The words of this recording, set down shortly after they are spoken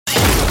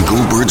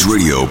Go Birds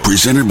Radio,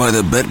 presented by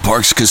the Bet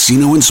Parks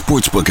Casino and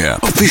Sportsbook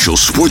app. Official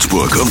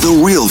sportsbook of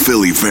the real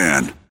Philly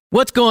fan.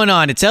 What's going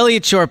on? It's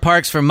Elliott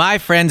Shore-Parks from my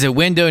friends at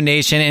Window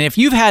Nation, and if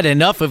you've had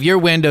enough of your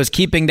windows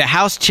keeping the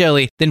house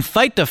chilly, then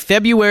fight the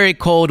February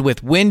cold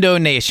with Window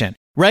Nation.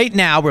 Right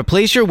now,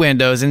 replace your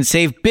windows and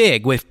save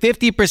big with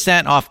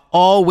 50% off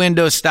all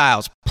window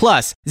styles,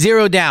 plus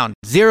 0 down,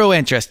 0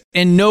 interest,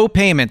 and no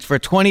payments for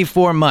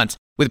 24 months.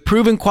 With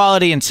proven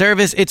quality and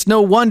service, it's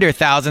no wonder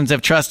thousands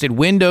have trusted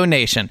Window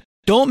Nation.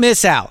 Don't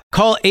miss out.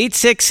 Call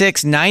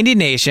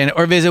 866-90NATION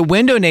or visit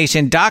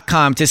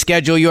windownation.com to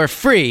schedule your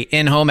free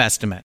in-home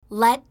estimate.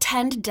 Let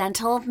Tend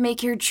Dental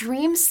make your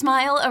dream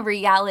smile a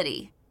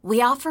reality.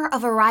 We offer a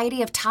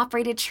variety of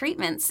top-rated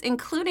treatments,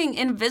 including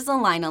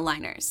Invisalign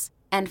aligners.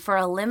 And for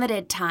a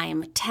limited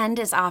time, Tend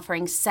is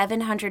offering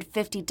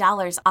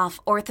 $750 off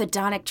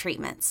orthodontic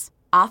treatments.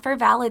 Offer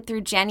valid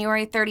through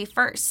January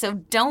 31st, so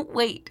don't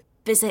wait.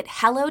 Visit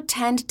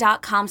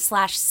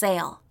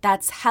hellotend.com/sale.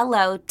 That's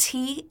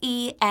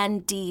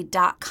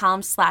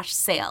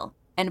hellotend.com/sale.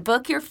 And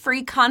book your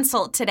free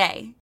consult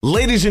today.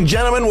 Ladies and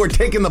gentlemen, we're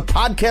taking the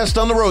podcast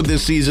on the road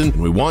this season,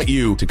 and we want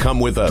you to come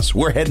with us.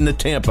 We're heading to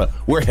Tampa.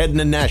 We're heading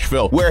to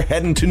Nashville. We're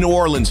heading to New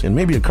Orleans, and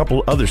maybe a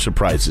couple other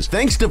surprises.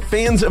 Thanks to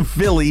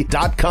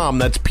fansofphilly.com.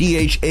 That's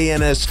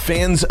P-H-A-N-S,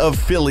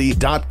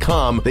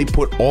 fansofphilly.com. They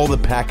put all the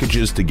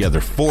packages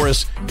together for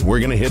us, and we're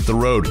going to hit the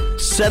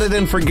road. Set it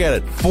and forget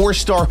it.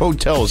 4-star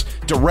hotels,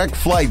 direct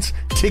flights,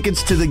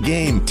 tickets to the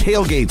game,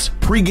 tailgates,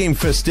 pregame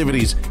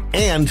festivities,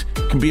 and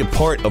can be a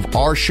part of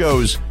our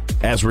shows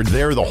as we're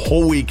there the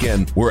whole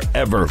weekend,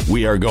 wherever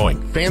we are going.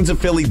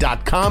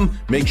 Fansofphilly.com.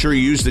 Make sure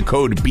you use the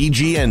code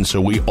BGN so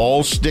we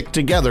all stick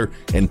together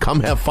and come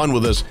have fun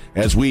with us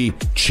as we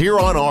cheer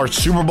on our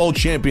Super Bowl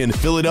champion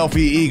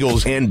Philadelphia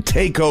Eagles and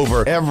take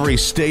over every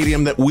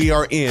stadium that we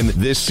are in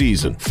this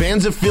season.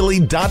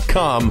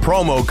 Fansofphilly.com,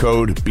 promo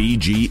code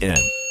BGN.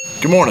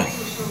 Good morning.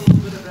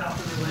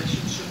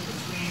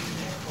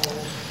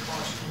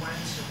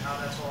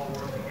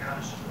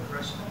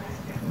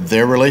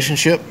 Their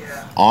relationship?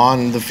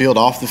 On the field,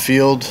 off the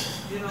field,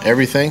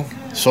 everything,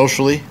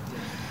 socially,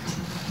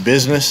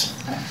 business,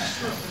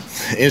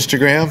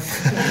 Instagram.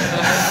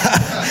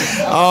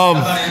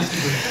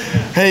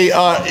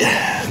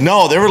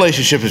 No, their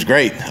relationship is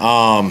great.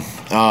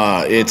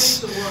 I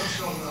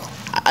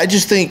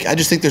just think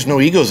there's no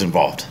egos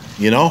involved.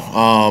 You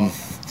know,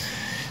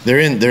 they're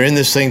in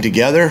this thing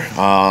together.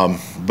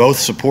 Both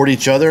support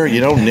each other.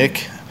 You know,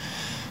 Nick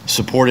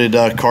supported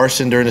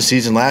Carson during the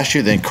season last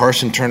year. Then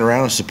Carson turned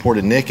around and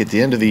supported Nick at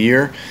the end of the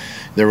year.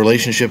 Their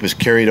relationship is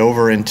carried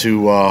over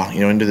into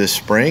into this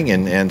spring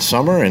and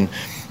summer, and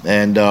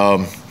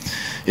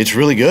it's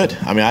really good.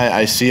 I mean,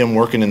 I see them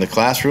working in the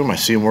classroom. I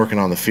see them working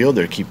on the field.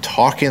 They keep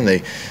talking.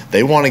 They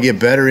want to get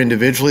better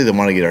individually. They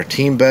want to get our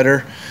team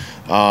better,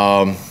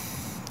 and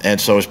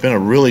so it's been a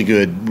really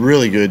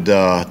good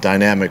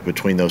dynamic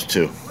between those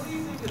two. What do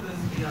you think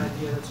of the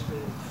idea that's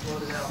been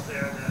floated out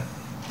there that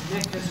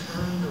Nick has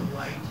earned the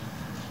right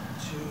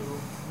to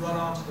run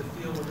onto the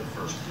field with the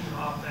first team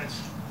offense,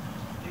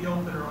 the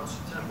opener on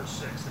September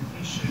 6th, and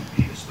he should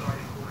be the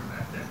starting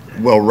quarterback that day?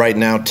 Well, right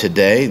now,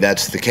 today,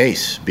 that's the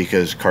case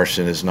because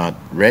Carson is not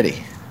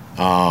ready.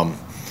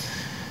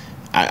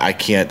 I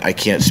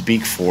can't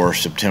speak for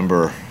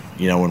September,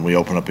 when we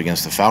open up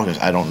against the Falcons.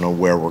 I don't know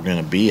where we're going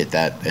to be at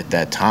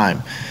that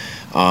time.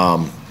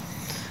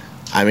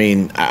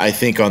 I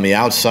think on the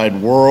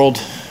outside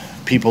world,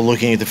 people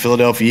looking at the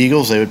Philadelphia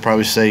Eagles, they would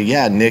probably say,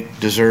 yeah, Nick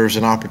deserves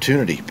an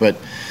opportunity. But,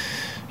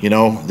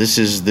 this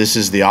is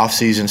the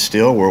offseason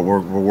still. We're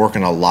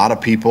working a lot of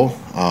people.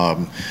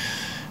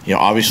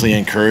 Obviously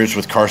encouraged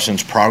with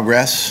Carson's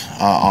progress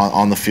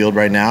on the field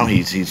right now.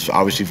 He's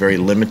obviously very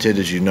limited,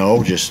 as you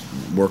know, just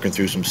working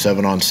through some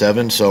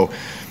 7-on-7. So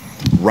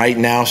right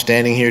now,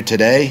 standing here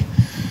today,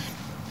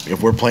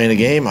 if we're playing a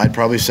game, I'd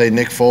probably say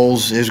Nick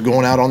Foles is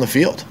going out on the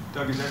field.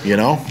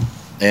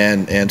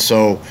 And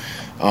so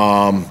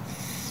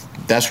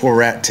that's where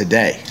we're at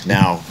today.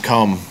 Now,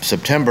 come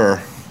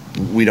September,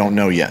 we don't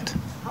know yet.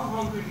 How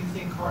hungry do you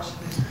think Carson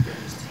is to get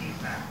his team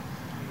back?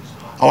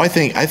 I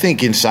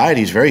think inside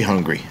he's very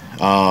hungry.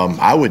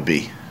 I would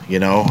be,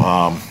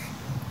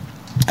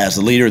 as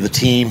the leader of the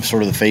team,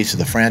 sort of the face of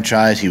the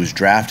franchise. He was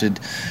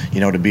drafted,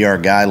 to be our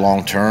guy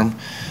long term.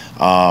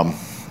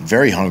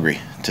 Very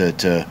hungry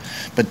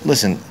but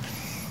listen,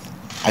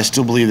 I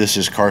still believe this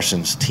is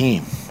Carson's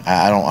team.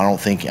 I don't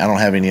think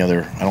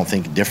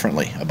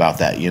differently about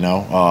that,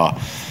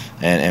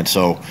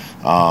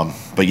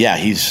 but yeah,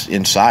 he's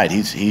inside.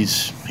 He's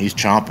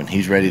chomping.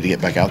 He's ready to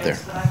get back out there.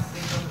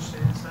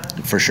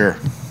 For sure.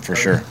 Doug,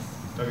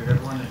 is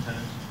everyone in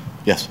attendance?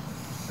 Yes.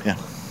 Yeah,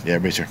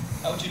 everybody's here.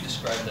 How would you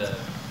describe the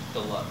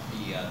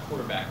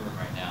quarterback room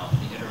right now,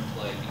 the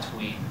interplay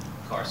between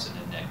Carson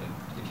and Nick?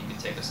 If you could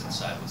take us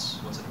inside,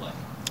 what's it like?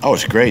 Oh,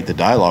 it's great. The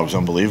dialogue is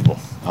unbelievable.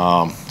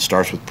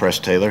 Starts with Press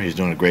Taylor. He's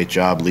doing a great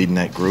job leading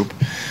that group.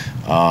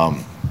 A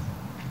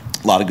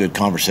lot of good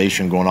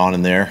conversation going on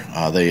in there.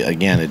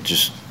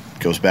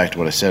 goes back to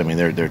what I said. I mean,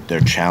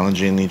 they're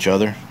challenging each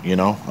other,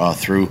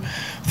 through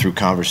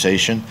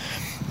conversation,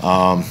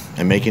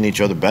 and making each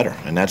other better.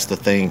 And that's the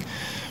thing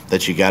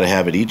that you got to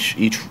have at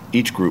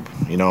each group,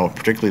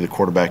 particularly the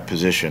quarterback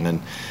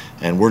position.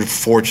 And we're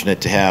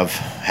fortunate to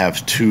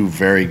have two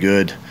very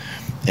good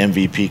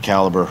MVP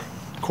caliber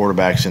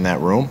quarterbacks in that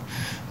room.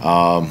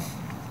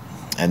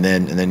 And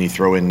then you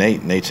throw in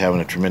Nate. Nate's having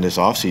a tremendous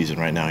offseason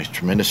right now. He's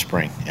tremendous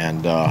spring,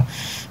 and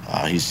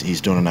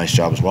he's doing a nice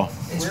job as well.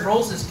 In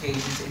Sproles'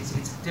 case,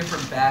 it's a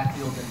different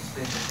backfield than it's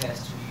been the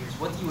past 2 years.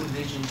 What do you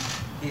envision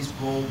his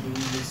role being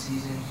this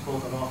season,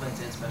 both on offense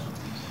and special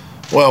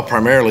teams? Well,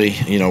 primarily,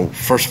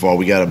 first of all,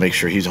 we got to make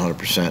sure he's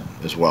 100%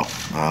 as well.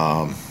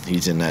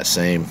 He's in that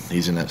same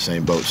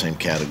boat, same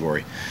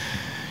category.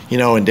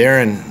 And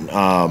Darren,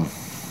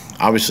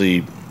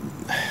 obviously,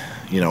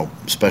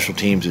 special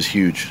teams is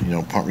huge.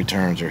 Punt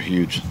returns are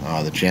huge.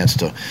 The chance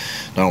to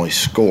not only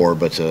score,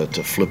 but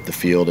to flip the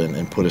field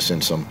and put us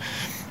in some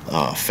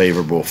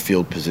favorable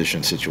field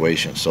position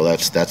situations. So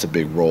that's a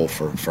big role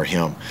for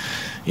him.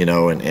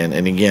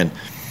 And again,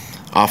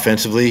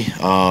 offensively,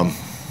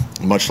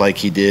 much like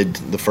he did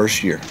the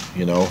first year,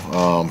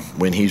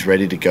 when he's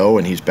ready to go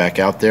and he's back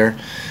out there,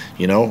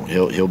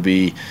 he'll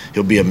be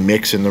a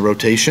mix in the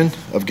rotation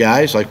of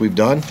guys like we've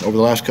done over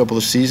the last couple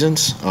of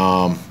seasons.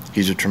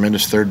 He's a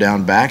tremendous third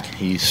down back.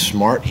 He's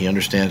smart. He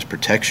understands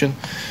protection,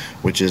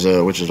 which is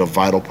a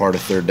vital part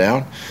of third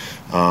down.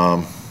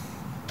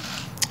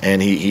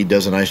 And he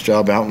does a nice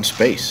job out in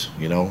space,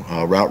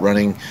 route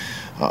running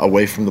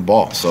away from the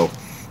ball. So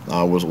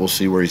we'll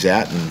see where he's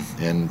at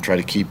and try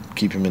to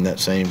keep him in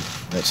that same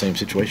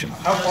situation.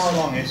 How far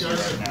along is he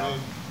right now?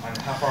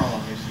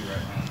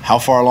 How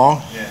far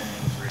along? Yeah,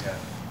 in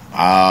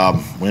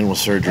rehab. When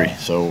was surgery?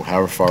 So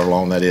however far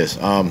along that is.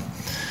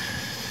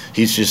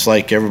 He's just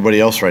like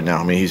everybody else right now.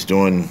 I mean, he's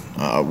doing.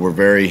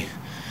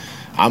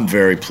 I'm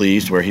very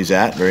pleased where he's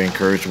at. Very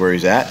encouraged where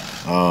he's at.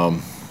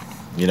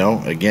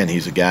 Again,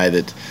 he's a guy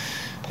that,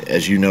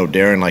 as you know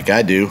Darren like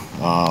I do,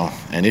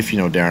 and if you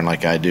know Darren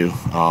like I do,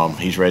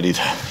 he's ready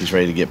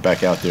to get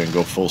back out there and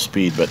go full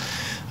speed. But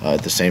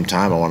at the same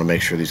time, I want to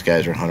make sure these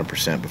guys are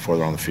 100% before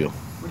they're on the field.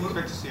 What do you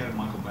expect to see out of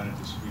Michael Bennett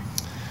this week?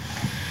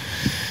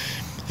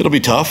 It'll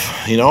be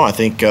tough. I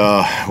think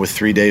with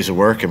 3 days of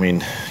work,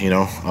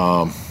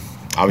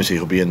 obviously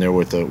he'll be in there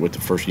with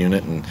the first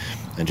unit and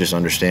just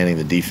understanding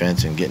the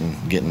defense and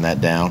getting that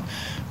down.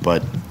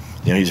 But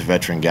he's a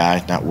veteran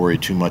guy, not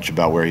worried too much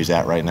about where he's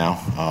at right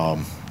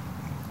now.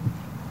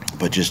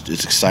 But just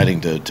it's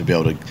exciting to be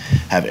able to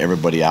have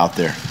everybody out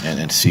there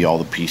and see all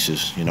the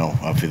pieces,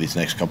 for these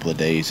next couple of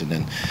days, and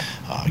then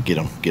get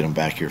them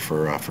back here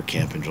for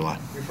camp in July.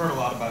 We've heard a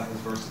lot about his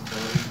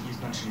versatility. He's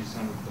mentioned he's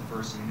done with the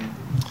first unit.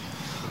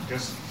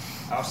 Just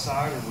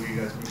outside, or will you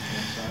guys move him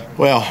inside?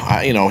 Well,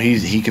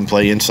 he can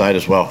play inside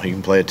as well. He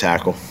can play a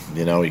tackle.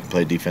 He can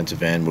play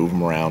defensive end, move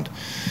him around.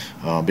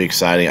 Be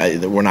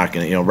exciting. We're not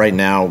going to, right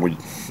now. We're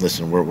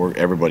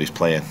everybody's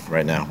playing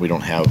right now. We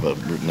don't have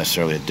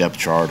necessarily a depth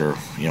chart, or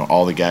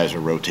all the guys are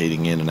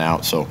rotating in and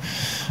out. So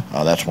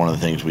that's one of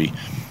the things we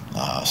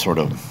sort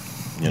of,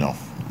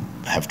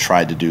 have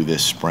tried to do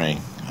this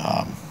spring.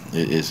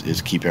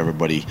 Is keep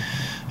everybody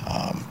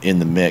in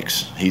the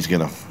mix.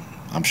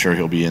 I'm sure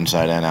he'll be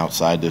inside and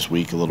outside this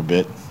week a little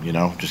bit,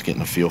 just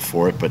getting a feel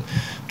for it, but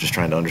just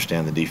trying to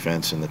understand the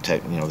defense and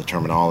the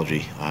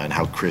terminology and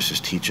how Chris is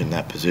teaching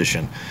that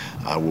position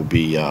will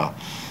be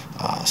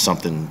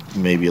something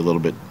maybe a little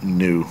bit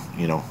new,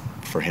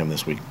 for him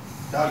this week.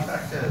 Doug,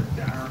 back to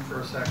Darren for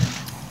a second.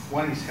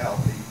 When he's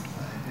healthy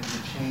and the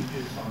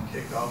changes on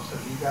kickoffs,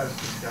 have you guys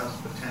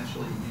discussed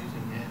potentially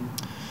using him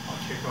on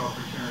kickoff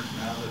returns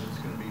now that it's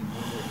going to be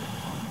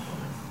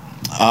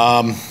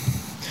more?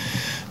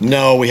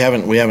 No, we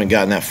haven't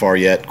gotten that far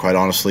yet, quite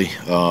honestly.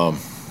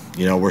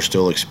 We're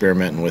still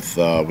experimenting with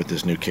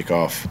this new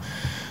kickoff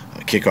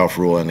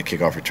rule and the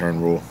kickoff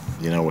return rule,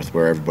 with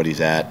where everybody's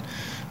at.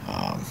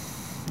 A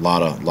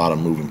lot of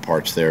moving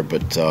parts there,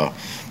 but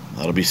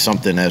that'll be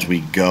something as we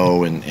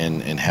go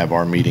and have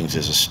our meetings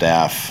as a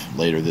staff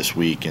later this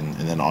week and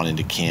then on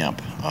into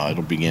camp.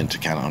 It'll begin to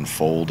kind of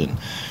unfold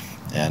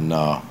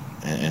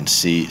and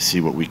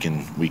see what we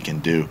can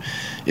do.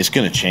 It's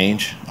going to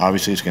change.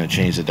 Obviously, it's going to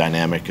change the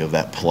dynamic of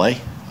that play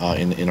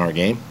in our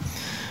game.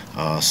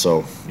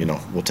 So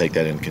we'll take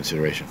that into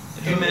consideration.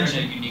 You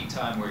mentioned a unique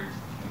time where you're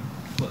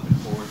flipping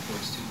forward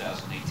towards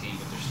 2018,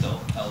 but there's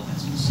still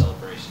elements of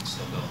celebration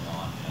still going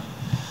on.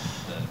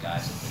 The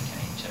guys at the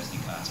Kenny Chesney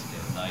concert the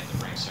other night, the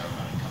ring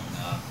ceremony coming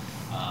up.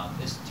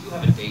 Do you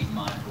have a date in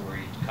mind for where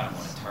you kind of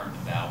want to turn the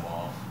valve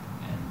off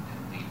and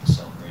leave the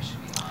celebration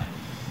behind?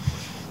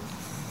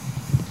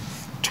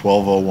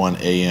 12:01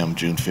 a.m.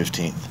 June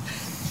 15th.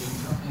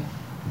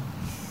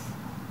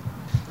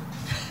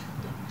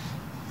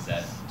 Is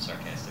that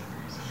sarcastic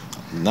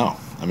or No,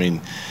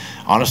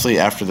 honestly,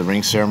 after the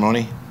ring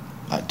ceremony,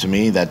 to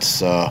me,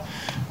 that's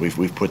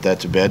we've put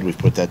that to bed, we've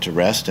put that to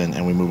rest,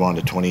 and we move on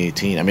to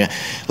 2018.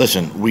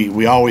 Listen,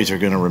 we always are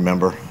going to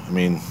remember.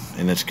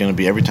 And it's going to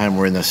be every time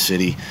we're in this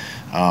city,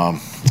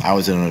 I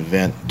was at an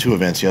event, 2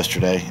 events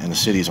yesterday, and the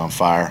city's on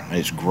fire.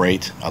 It's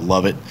great. I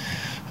love it.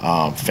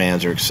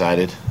 Fans are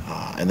excited,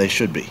 and they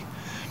should be.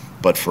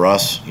 But for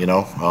us, we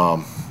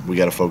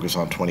got to focus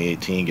on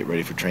 2018, get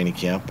ready for training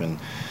camp, and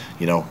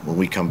when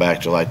we come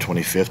back July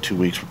 25th, 2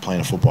 weeks, we're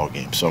playing a football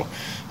game. So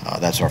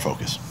that's our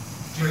focus.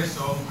 Trace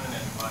Oldman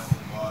and Michael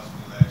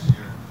Bosby last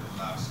year did a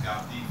lot of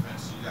scout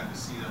defense, so you got to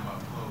see them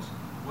up close.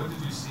 What did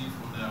you see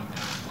from them, and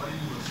what do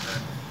you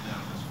expect from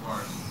them as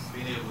far as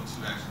being able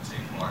to actually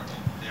take part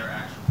in their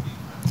actual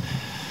defense?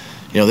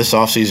 This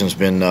offseason's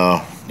been,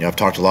 I've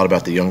talked a lot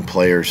about the young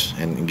players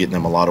and getting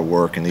them a lot of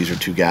work, and these are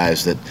 2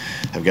 guys that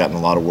have gotten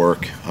a lot of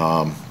work.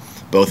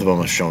 Both of them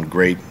have shown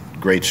great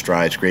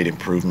strides, great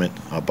improvement.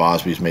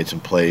 Bosby's made some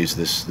plays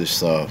this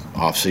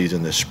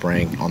offseason, this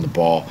spring on the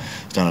ball.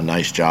 He's done a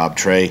nice job.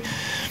 Trey,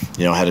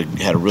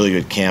 had a really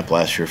good camp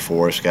last year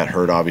for us. Got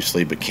hurt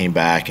obviously, but came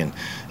back and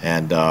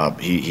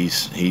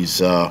he's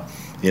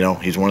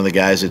one of the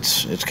guys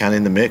that's kind of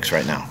in the mix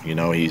right now.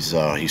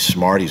 He's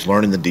smart. He's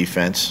learning the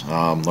defense,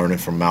 learning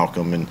from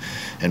Malcolm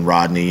and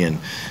Rodney and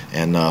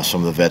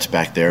some of the vets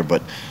back there.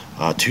 But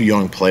 2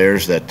 young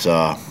players that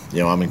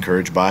I'm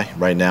encouraged by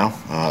right now.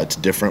 It's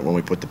different when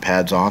we put the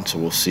pads on, so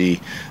we'll see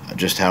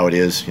just how it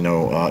is, in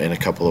a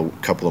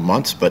couple of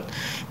months. But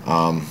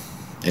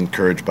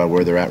encouraged by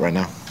where they're at right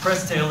now.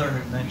 Press Taylor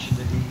had mentioned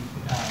that he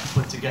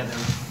put together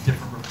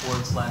different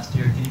reports last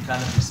year. Can you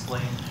kind of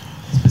explain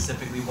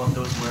specifically what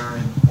those were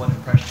and what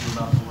impressed you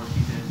about the work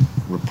he did?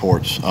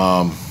 Reports,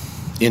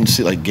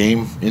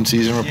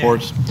 in-season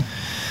reports. Yeah.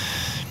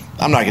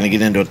 I'm not going to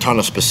get into a ton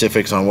of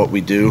specifics on what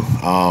we do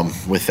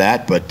with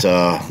that, but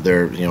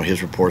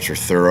his reports are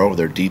thorough,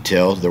 they're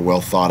detailed, they're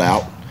well thought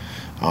out.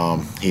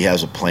 He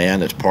has a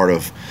plan. It's part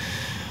of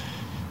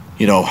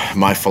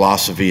my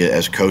philosophy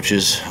as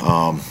coaches.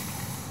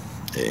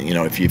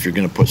 If you're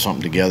going to put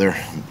something together,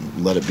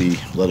 let it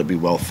be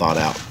well thought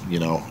out,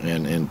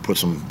 and put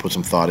some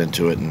thought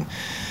into it and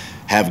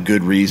have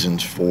good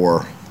reasons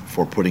for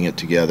putting it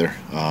together.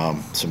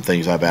 Some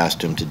things I've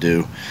asked him to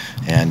do,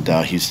 and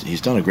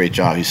he's done a great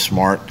job. He's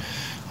smart.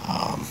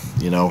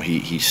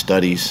 He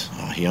studies.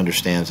 He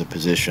understands the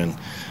position,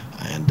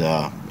 and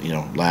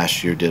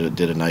last year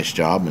did a nice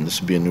job. And this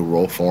will be a new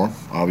role for him.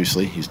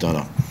 Obviously, he's done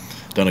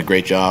a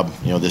great job.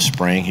 This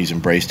spring, he's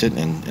embraced it,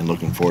 and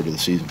looking forward to the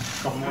season.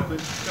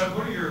 Doug,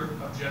 what are your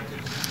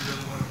objectives that you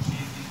really want to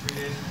achieve these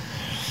 3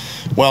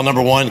 days? Well,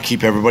 number one,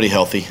 keep everybody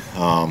healthy.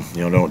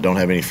 Don't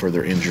have any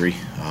further injury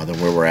than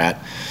where we're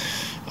at.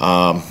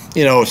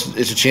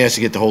 It's a chance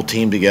to get the whole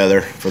team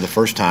together for the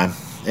first time,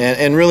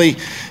 and really,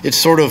 it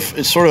sort of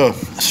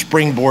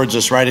springboards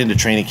us right into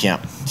training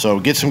camp. So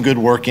get some good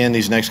work in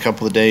these next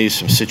couple of days,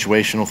 some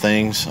situational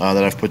things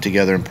that I've put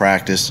together in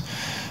practice,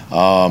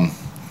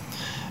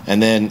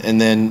 and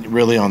then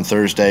really on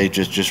Thursday,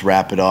 just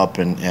wrap it up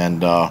and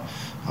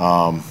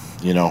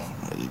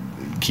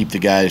keep the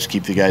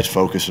guys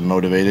focused and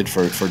motivated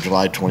for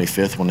July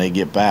 25th when they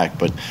get back.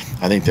 But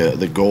I think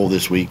the goal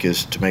this week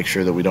is to make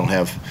sure that we don't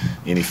have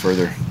any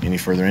further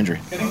injury.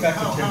 Getting back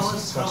to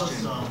Tim's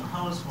question.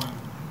 How is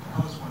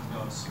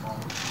Wendell small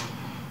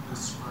this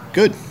spring?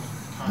 Good.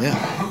 Yeah.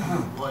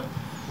 What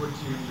do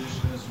you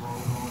envision his role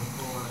going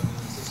forward? I mean,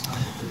 is this kind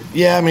of a big...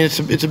 Yeah, I mean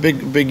it's a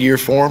big year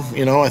for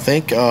him. I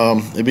think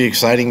it'll be an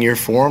exciting year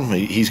for him.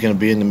 He's going to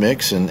be in the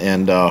mix,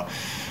 and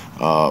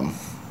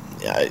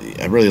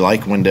I really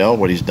like Wendell,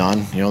 what he's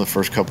done, the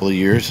first couple of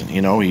years.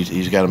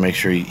 He's got to make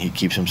sure he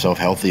keeps himself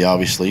healthy,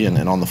 obviously,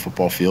 and on the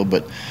football field.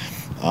 But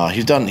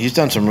he's done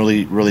some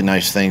really, really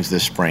nice things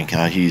this spring.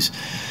 He's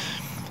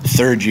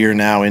 3rd year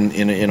now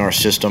in our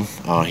system.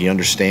 He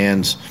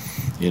understands,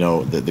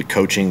 the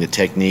coaching, the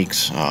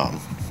techniques,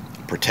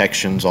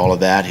 protections, all of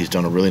that. He's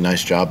done a really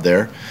nice job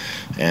there,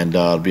 and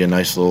it'll be a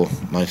nice little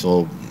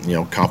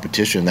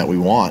competition that we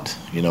want.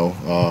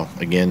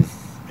 Again,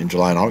 in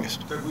July and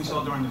August. Doug, we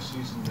saw during the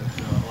season that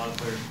a lot of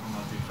players from the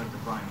effect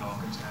that Brian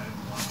Dawkins had in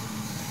the locker room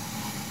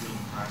and field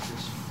in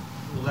practice.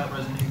 Will that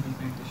resonate, you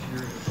think, this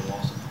year with the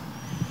loss of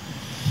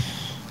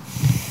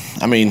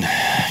him? I mean,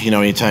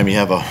 anytime you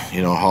have a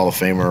Hall of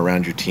Famer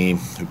around your team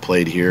who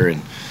played here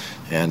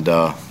and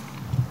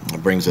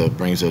brings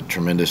a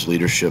tremendous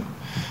leadership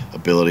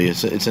ability,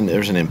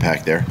 there's an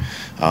impact there.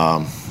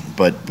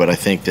 But I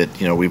think that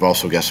we've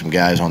also got some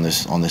guys on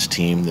this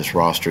team, this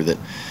roster that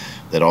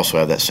also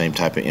have that same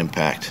type of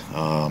impact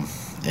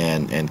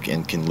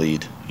and can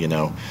lead,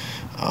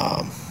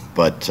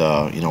 But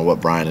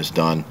what Brian has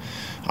done,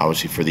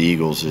 obviously for the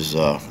Eagles, is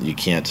you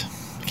can't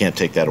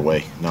take that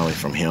away, not only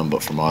from him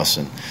but from us,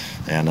 and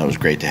it was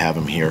great to have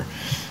him here,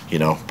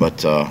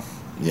 But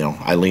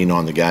I lean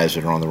on the guys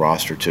that are on the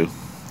roster too,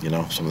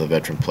 some of the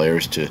veteran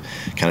players to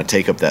kind of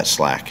take up that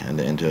slack and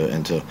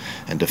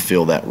to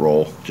fill that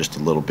role just a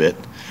little bit,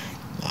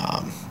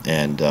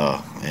 and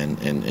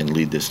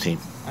lead this team.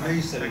 I know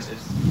you said you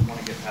want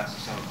to get past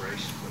the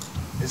celebration, but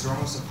is there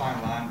almost a fine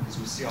line, because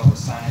we see all the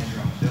signage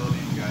around the building,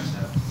 you guys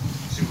have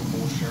Super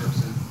Bowl shirts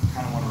that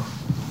kind of want to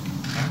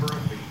remember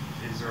it, but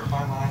is there a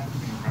fine line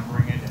between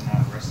remembering it and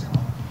not resting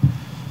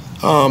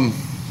on it?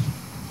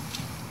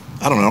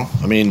 I don't know.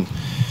 I mean,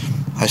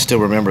 I still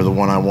remember the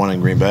one I won in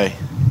Green Bay.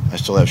 I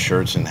still have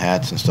shirts and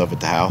hats and stuff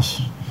at the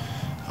house.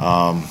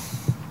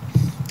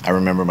 I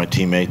remember my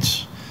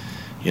teammates.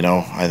 You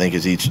know, I think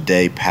as each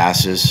day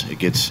passes, it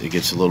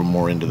gets a little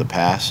more into the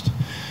past.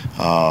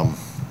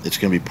 It's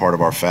going to be part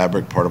of our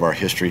fabric, part of our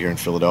history here in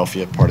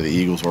Philadelphia, part of the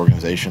Eagles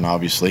organization,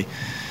 obviously.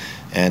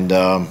 And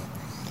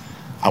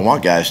I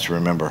want guys to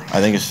remember. I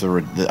think it's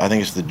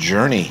the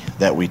journey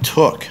that we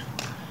took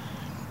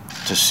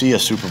to see a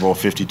Super Bowl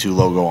 52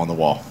 logo on the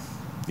wall.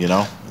 You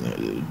know,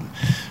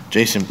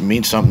 Jason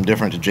means something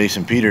different to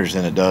Jason Peters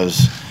than it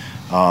does,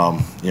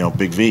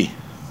 Big V,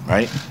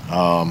 right?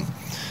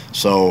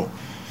 So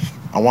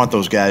I want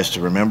those guys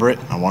to remember it.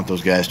 I want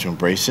those guys to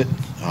embrace it.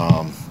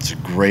 It's a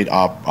great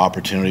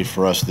opportunity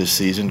for us this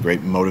season,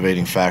 great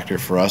motivating factor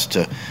for us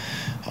to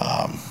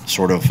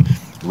sort of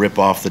rip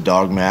off the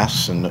dog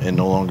masks and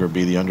no longer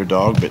be the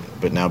underdog,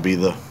 but now be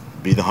the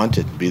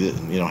hunted,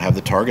 have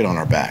the target on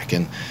our back.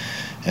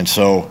 And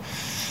so,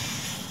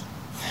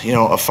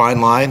 a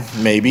fine line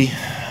maybe,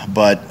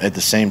 but at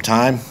the same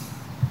time,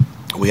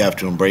 we have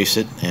to embrace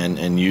it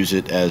and use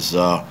it as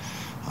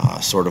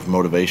sort of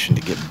motivation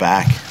to get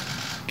back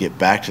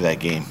to that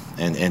game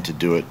and to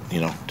do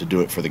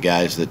it for the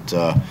guys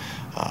that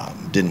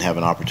didn't have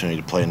an opportunity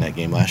to play in that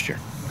game last year.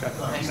 Okay.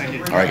 Thank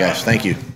you. All right, guys. Thank you.